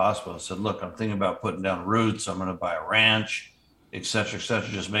CEO of the hospital and said, look, I'm thinking about putting down roots. I'm going to buy a ranch, et cetera,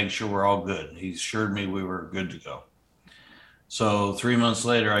 just make sure we're all good. And he assured me we were good to go. So 3 months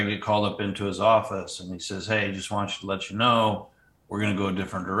later, I get called up into his office and he says, hey, just want to let you know, we're going to go a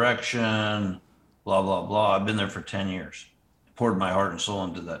different direction, blah, blah, blah. I've been there for 10 years. I poured my heart and soul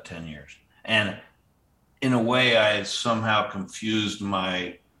into that 10 years. And in a way, I somehow confused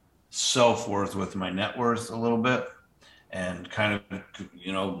my self-worth with my net worth a little bit, and kind of,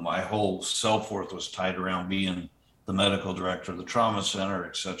 you know, my whole self-worth was tied around being the medical director of the trauma center,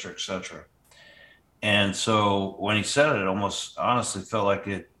 et cetera, et cetera. And so when he said it, it almost honestly felt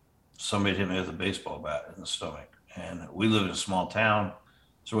like somebody hit me with a baseball bat in the stomach. And we lived in a small town,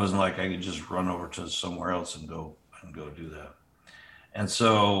 so it wasn't like I could just run over to somewhere else and go do that. And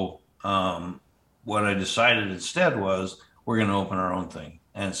so what I decided instead was we're going to open our own thing.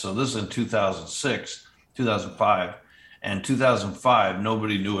 And so this is in 2005. And 2005,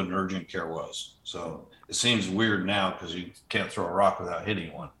 nobody knew what an urgent care was. So it seems weird now because you can't throw a rock without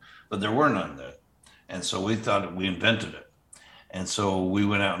hitting one. But there were none then. And so we thought we invented it. And so we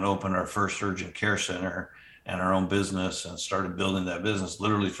went out and opened our first urgent care center and our own business and started building that business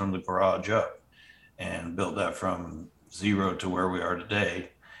literally from the garage up, and built that from zero to where we are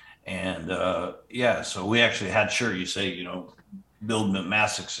today. And so we actually had shirts, you say, you know, build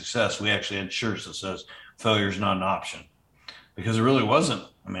massive success. We actually had shirts that says failure is not an option, because it really wasn't.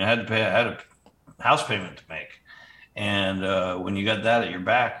 I mean, I had a house payment to make. And when you got that at your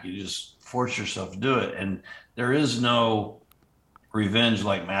back, you just force yourself to do it. And there is no revenge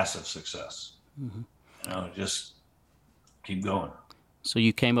like massive success. Mm-hmm. You know, just keep going. So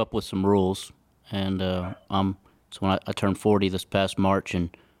you came up with some rules, and so when I turned 40 this past March,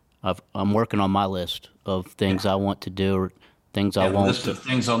 and I'm working on my list of things I want to do, or things I Yeah, the won't. list of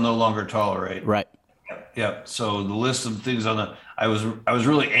things I'll no longer tolerate. Right. Yeah. So the list of things I was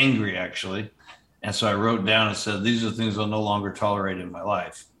really angry actually. And so I wrote down and said, these are the things I'll no longer tolerate in my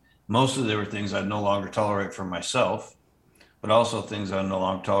life. Most of them were things I'd no longer tolerate from myself, but also things I no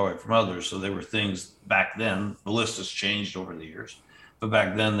longer tolerate from others. So they were things back then. The list has changed over the years, but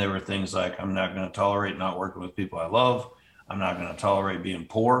back then they were things like, I'm not going to tolerate not working with people I love. I'm not going to tolerate being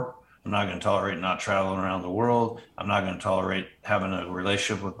poor. I'm not going to tolerate not traveling around the world. I'm not going to tolerate having a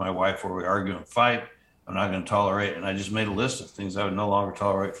relationship with my wife where we argue and fight. I'm not going to tolerate. And I just made a list of things I would no longer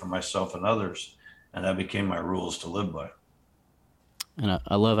tolerate for myself and others. And that became my rules to live by. And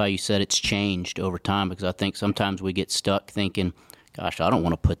I love how you said it's changed over time, because I think sometimes we get stuck thinking, gosh, I don't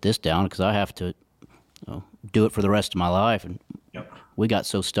want to put this down because I have to do it for the rest of my life. And Yep. we got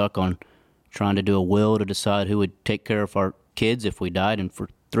so stuck on trying to do a will to decide who would take care of our kids if we died. And for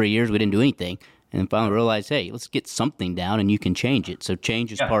 3 years, we didn't do anything. And then finally realized, hey, let's get something down and you can change it. So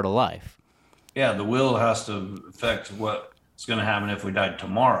change is part of life. Yeah, the will has to affect what's going to happen if we died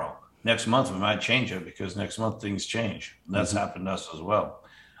tomorrow. Next month, we might change it because next month things change. That's happened to us as well.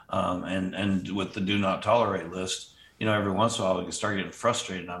 And with the do not tolerate list, every once in a while we can start getting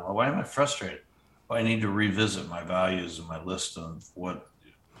frustrated. And I'm like, why am I frustrated? Well, I need to revisit my values and my list of what,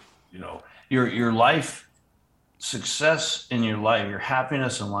 your life, success in your life, your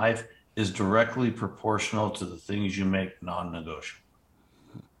happiness in life is directly proportional to the things you make non-negotiable.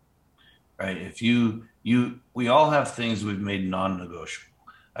 Right? If we all have things we've made non-negotiable.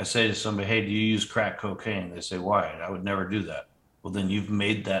 I say to somebody, hey, do you use crack cocaine? They say, why? I would never do that. Well, then you've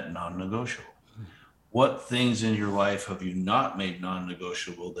made that non-negotiable. What things in your life have you not made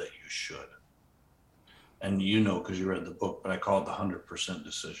non-negotiable that you should? And because you read the book, but I call it the 100%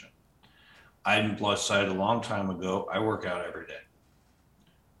 decision. I decided a long time ago, I work out every day.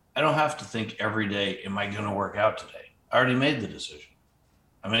 I don't have to think every day, am I going to work out today? I already made the decision.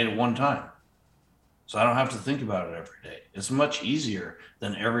 I made it one time. So I don't have to think about it every day. It's much easier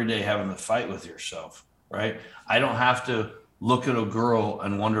than every day having to fight with yourself, right? I don't have to look at a girl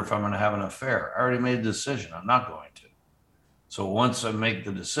and wonder if I'm going to have an affair. I already made the decision. I'm not going to. So once I make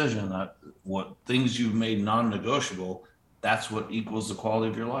the decision that what things you've made non-negotiable, that's what equals the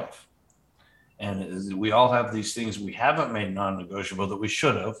quality of your life. And we all have these things we haven't made non-negotiable that we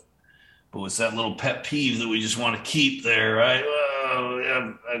should have, but it's that little pet peeve that we just want to keep there, right? Oh,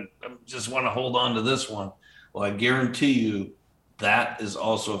 yeah, I just want to hold on to this one. Well, I guarantee you that is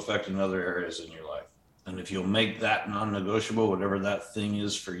also affecting other areas in your life. And if you'll make that non-negotiable, whatever that thing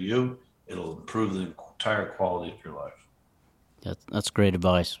is for you, it'll improve the entire quality of your life. That's great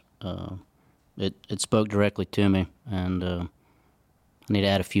advice. It spoke directly to me, and I need to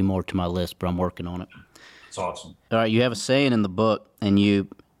add a few more to my list, but I'm working on it. It's awesome. All right, you have a saying in the book, and you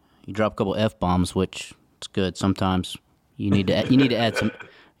drop a couple F-bombs, which is good. Sometimes you need to add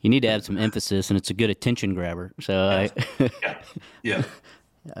some emphasis, and it's a good attention grabber. So Yeah.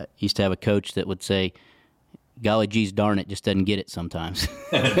 I used to have a coach that would say, golly geez darn it, just doesn't get it sometimes.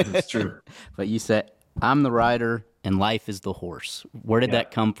 It's true. But you said, I'm the rider and life is the horse. Where did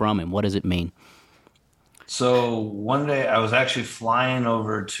that come from, and what does it mean? So one day I was actually flying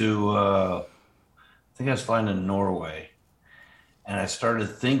over to, I think I was flying to Norway, and I started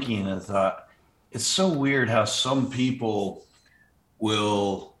thinking and thought, it's so weird how some people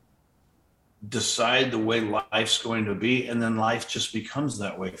will decide the way life's going to be, and then life just becomes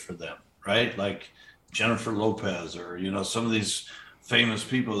that way for them, right? Like Jennifer Lopez or, some of these famous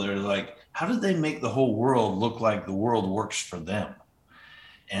people that are like, how did they make the whole world look like the world works for them?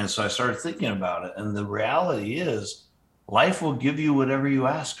 And so I started thinking about it. And the reality is life will give you whatever you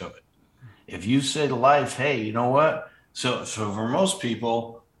ask of it. If you say to life, hey, you know what? So for most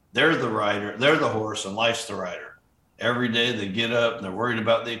people, they're the rider, they're the horse, and life's the rider. Every day they get up and they're worried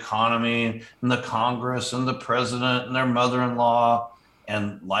about the economy and the Congress and the president and their mother-in-law,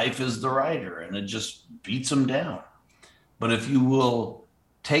 and life is the rider, and it just beats them down. But if you will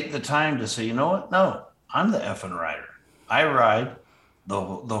take the time to say, you know what? No, I'm the effing rider. I ride. The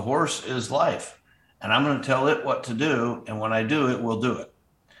horse is life, and I'm going to tell it what to do. And when I do, it will do it.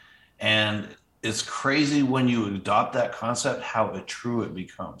 And it's crazy when you adopt that concept, how true it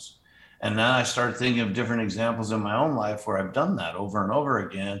becomes. And then I started thinking of different examples in my own life where I've done that over and over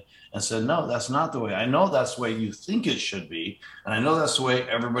again and said, no, that's not the way. I know that's the way you think it should be. And I know that's the way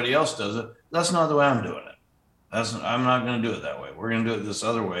everybody else does it. That's not the way I'm doing it. I'm not going to do it that way. We're going to do it this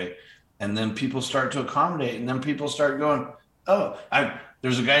other way. And then people start to accommodate, and then people start going, oh,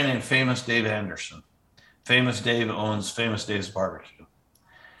 there's a guy named Famous Dave Anderson. Famous Dave owns Famous Dave's Barbecue.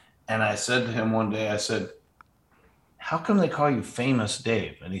 And I said to him one day, I said, how come they call you Famous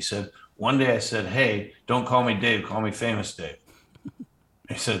Dave? And he said, one day I said, "Hey, don't call me Dave, call me Famous Dave."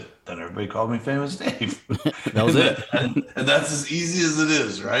 He said, "Then everybody called me Famous Dave." That was it. And that's as easy as it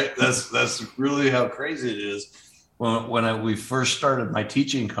is, right? That's really how crazy it is. When we first started my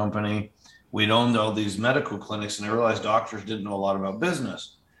teaching company, we'd owned all these medical clinics, and I realized doctors didn't know a lot about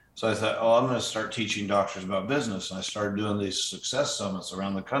business. So I thought, I'm going to start teaching doctors about business. And I started doing these success summits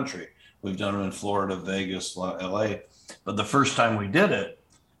around the country. We've done them in Florida, Vegas, LA. But the first time we did it,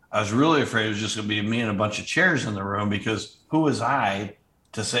 I was really afraid it was just going to be me and a bunch of chairs in the room, because who was I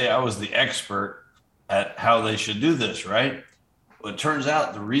to say I was the expert at how they should do this, right? Well, it turns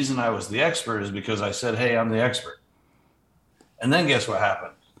out the reason I was the expert is because I said, "Hey, I'm the expert." And then guess what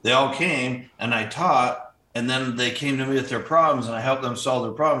happened? They all came and I taught, and then they came to me with their problems and I helped them solve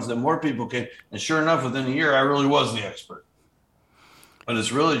their problems. Then more people came. And sure enough, within a year, I really was the expert. But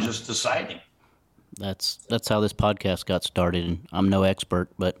it's really just deciding. That's how this podcast got started. And I'm no expert,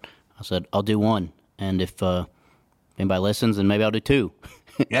 but I said, I'll do one. And if anybody listens, then maybe I'll do two.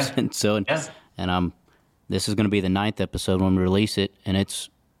 Yeah. And this is going to be the 9th episode when we release it. And it's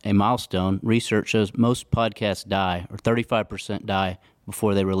a milestone. Research shows most podcasts die, or 35% die,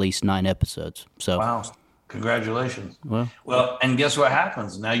 before they release 9 episodes. So, wow. Congratulations. Well, and guess what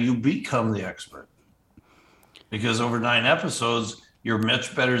happens? Now you become the expert, because over 9 episodes, you're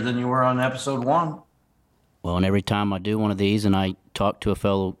much better than you were on episode 1. Well, and every time I do one of these and I talk to a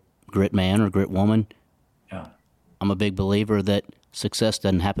fellow grit man or grit woman, I'm a big believer that success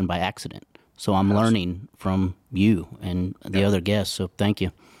doesn't happen by accident. So I'm learning from you and the other guests. So thank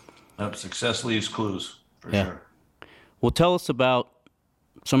you. Success leaves clues, for sure. Well, tell us about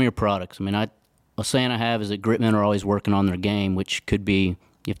some of your products. I mean, a saying I have is that grit men are always working on their game, which could be,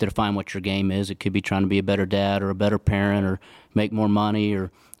 you have to define what your game is. It could be trying to be a better dad or a better parent or make more money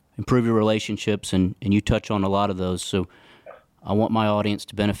or improve your relationships, and you touch on a lot of those. So I want my audience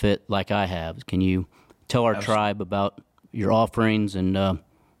to benefit like I have. Can you tell our tribe about your offerings, and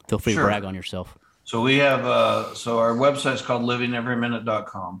feel free to brag on yourself. So we have, so our website's called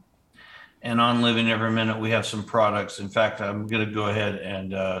livingeveryminute.com. And on Living Every Minute, we have some products. In fact, I'm going to go ahead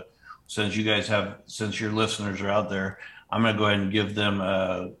and, since your listeners are out there, I'm going to go ahead and give them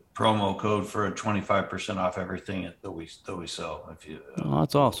a promo code for a 25% off everything that we sell.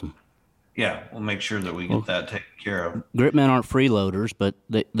 That's awesome. Yeah, we'll make sure that we get that taken care of. Grit men aren't freeloaders, but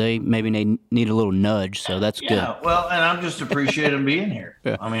they maybe need a little nudge, so that's good. Yeah, well, and I'm just appreciating being here.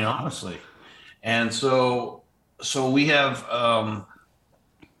 Yeah. I mean, honestly. And so we have,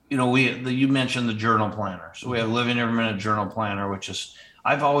 you mentioned the journal planner. So we have Living Every Minute Journal Planner, which is,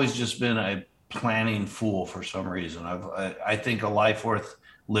 I've always just been a planning fool for some reason. I think a life worth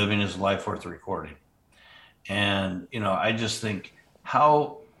living is a life worth recording. And, I just think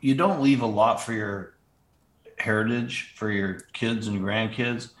how you don't leave a lot for your heritage, for your kids and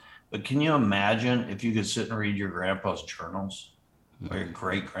grandkids, but can you imagine if you could sit and read your grandpa's journals or your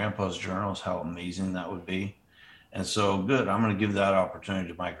great grandpa's journals, how amazing that would be? And so good, I'm going to give that opportunity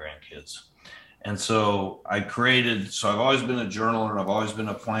to my grandkids. And so I've always been a journaler and I've always been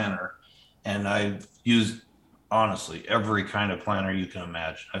a planner, and I've used, honestly, every kind of planner you can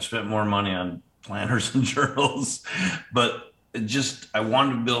imagine. I've spent more money on planners and journals, but I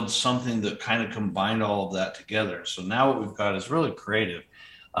wanted to build something that kind of combined all of that together. So now what we've got is really creative.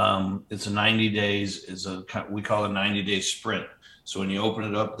 It's a 90 days, we call it a 90-day sprint. So when you open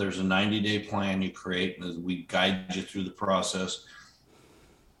it up, there's a 90-day plan you create, and we guide you through the process.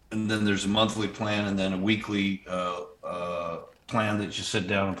 And then there's a monthly plan, and then a weekly plan that you sit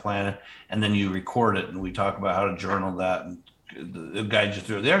down and plan it, and then you record it, and we talk about how to journal that, and it'll guide you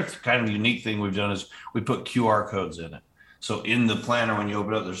through it. The other kind of unique thing we've done is we put QR codes in it. So in the planner, when you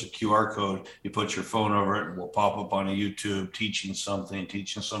open it up, there's a QR code. You put your phone over it, and we'll pop up on a YouTube teaching some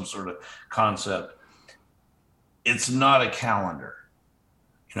sort of concept. It's not a calendar.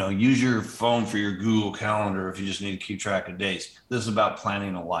 Use your phone for your Google Calendar if you just need to keep track of dates. This is about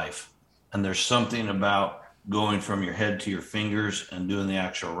planning a life. And there's something about going from your head to your fingers and doing the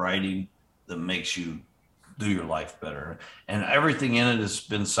actual writing that makes you do your life better. And everything in it has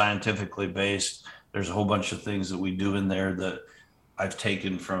been scientifically based. There's a whole bunch of things that we do in there that I've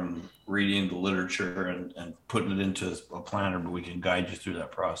taken from reading the literature and putting it into a planner, but we can guide you through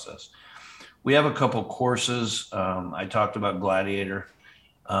that process. We have a couple courses. I talked about Gladiator.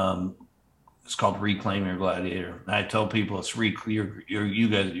 It's called Reclaim Your Gladiator. And I tell people it's you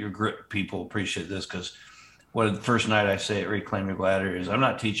guys, your grit people appreciate this, because the first night I say at Reclaim Your Gladiator is, I'm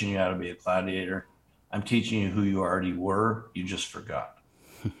not teaching you how to be a gladiator. I'm teaching you who you already were. You just forgot.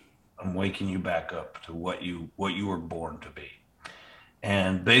 I'm waking you back up to what you were born to be.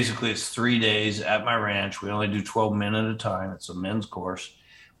 And basically it's 3 days at my ranch. We only do 12 men at a time. It's a men's course.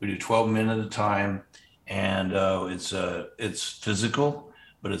 We do 12 men at a time, and it's physical,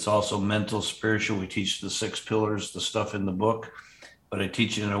 but it's also mental, spiritual. We teach the 6 pillars, the stuff in the book, but I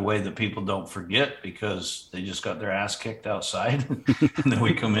teach it in a way that people don't forget because they just got their ass kicked outside. And then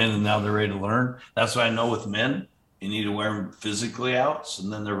we come in and now they're ready to learn. That's what I know with men. You need to wear them physically out,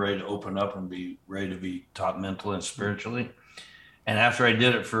 and then they're ready to open up and be ready to be taught mentally and spiritually. And after I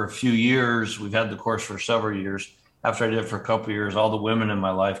did it for a few years, we've had the course for several years. After I did it for a couple of years, all the women in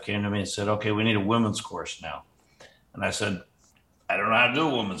my life came to me and said, okay, we need a women's course now. And I said, I don't know how to do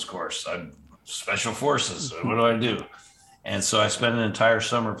a women's course. I'm special forces. What do I do? And so I spent an entire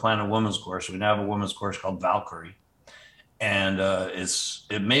summer planning a women's course. We now have a women's course called Valkyrie. And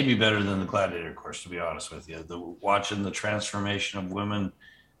it may be better than the Gladiator course, to be honest with you. Watching the transformation of women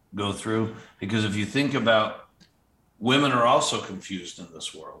go through. Because if you think about, women are also confused in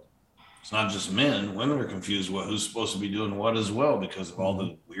this world. It's not just men. Women are confused who's supposed to be doing what as well because of all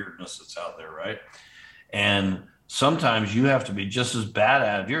the weirdness that's out there, right? And sometimes you have to be just as bad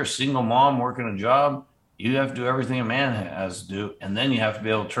at it. If you're a single mom working a job, you have to do everything a man has to do. And then you have to be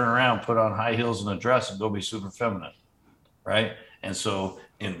able to turn around, put on high heels and a dress and go be super feminine, right? And so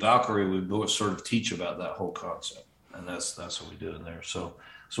in Valkyrie, we both sort of teach about that whole concept. And that's what we do in there. So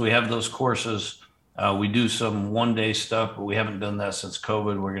we have those courses. We do some one-day stuff, but we haven't done that since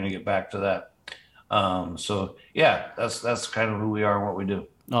COVID. We're going to get back to that. So yeah, that's kind of who we are and what we do.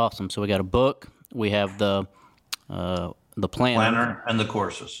 Awesome. So we got a book. We have the planner And the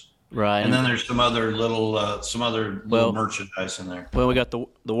courses. Right. And then there's some other little merchandise in there. Well, we got the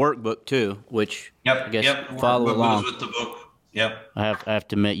workbook too, which I guess follow Workbook along. goes with the book. Yep. I have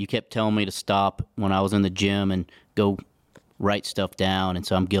to admit, you kept telling me to stop when I was in the gym and go write stuff down, and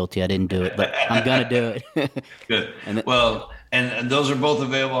so I'm guilty. I didn't do it, but I'm gonna do it. Good. And those are both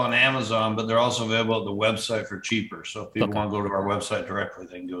available on Amazon, but they're also available at the website for cheaper. So if people want to go to our website directly,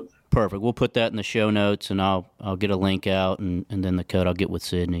 they can go there. Perfect. We'll put that in the show notes, and I'll get a link out, and then the code I'll get with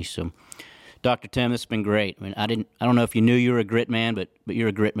Sydney. So, Dr. Tim, this has been great. I mean, I don't know if you knew you were a grit man, but you're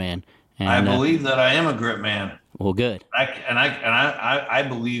a grit man. And, I believe that I am a grit man. Well, good. I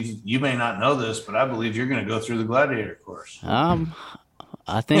believe, you may not know this, but I believe you're going to go through the Gladiator course. I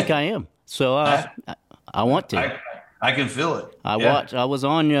think I am. So I want to. I can feel it. I was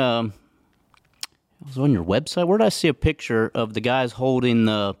on your website. Where did I see a picture of the guys holding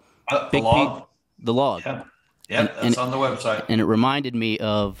the big log? The log. Yeah, that's on the website. And it reminded me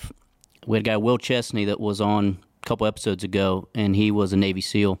of, we had a guy, Will Chesney, that was on a couple episodes ago, and he was a Navy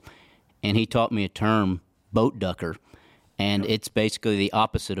SEAL, and he taught me a term, boat ducker, and it's basically the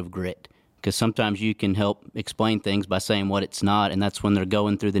opposite of grit, because sometimes you can help explain things by saying what it's not, and that's when they're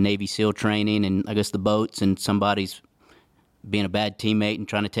going through the Navy SEAL training and I guess the boats, and somebody's being a bad teammate and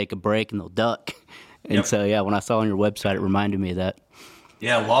trying to take a break, and they'll duck. And so, yeah, when I saw on your website, it reminded me of that.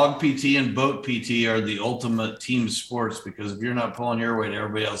 Yeah, log PT and boat PT are the ultimate team sports, because if you're not pulling your weight,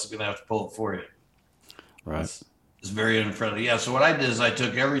 everybody else is going to have to pull it for you. Right. It's very unfriendly. Yeah, so what I did is I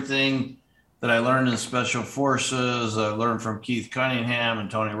took everything that I learned in Special Forces, I learned from Keith Cunningham and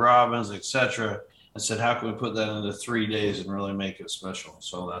Tony Robbins, etc., and said, how can we put that into 3 days and really make it special?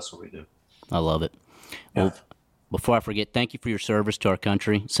 So that's what we do. I love it. Yeah. Well, before I forget, thank you for your service to our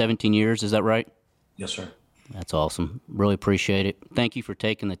country. 17 years, is that right? Yes, sir. That's awesome. Really appreciate it. Thank you for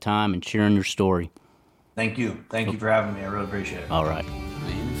taking the time and sharing your story. Thank you. Thank you for having me. I really appreciate it. All right.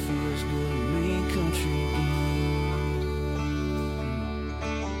 Man,